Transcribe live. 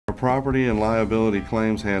property and liability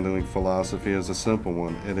claims handling philosophy is a simple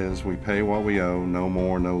one. It is, we pay what we owe, no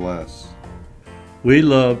more, no less. We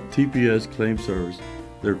love TPS Claim Service.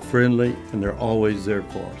 They're friendly and they're always there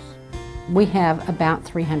for us. We have about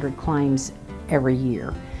 300 claims every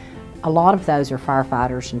year. A lot of those are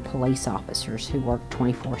firefighters and police officers who work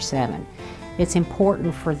 24/7. It's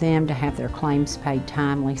important for them to have their claims paid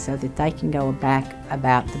timely so that they can go back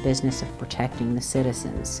about the business of protecting the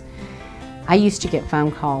citizens. I used to get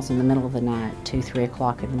phone calls in the middle of the night, 2, 3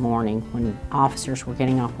 o'clock in the morning, when officers were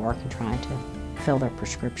getting off work and trying to fill their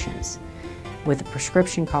prescriptions. With a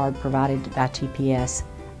prescription card provided by TPS,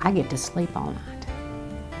 I get to sleep all night.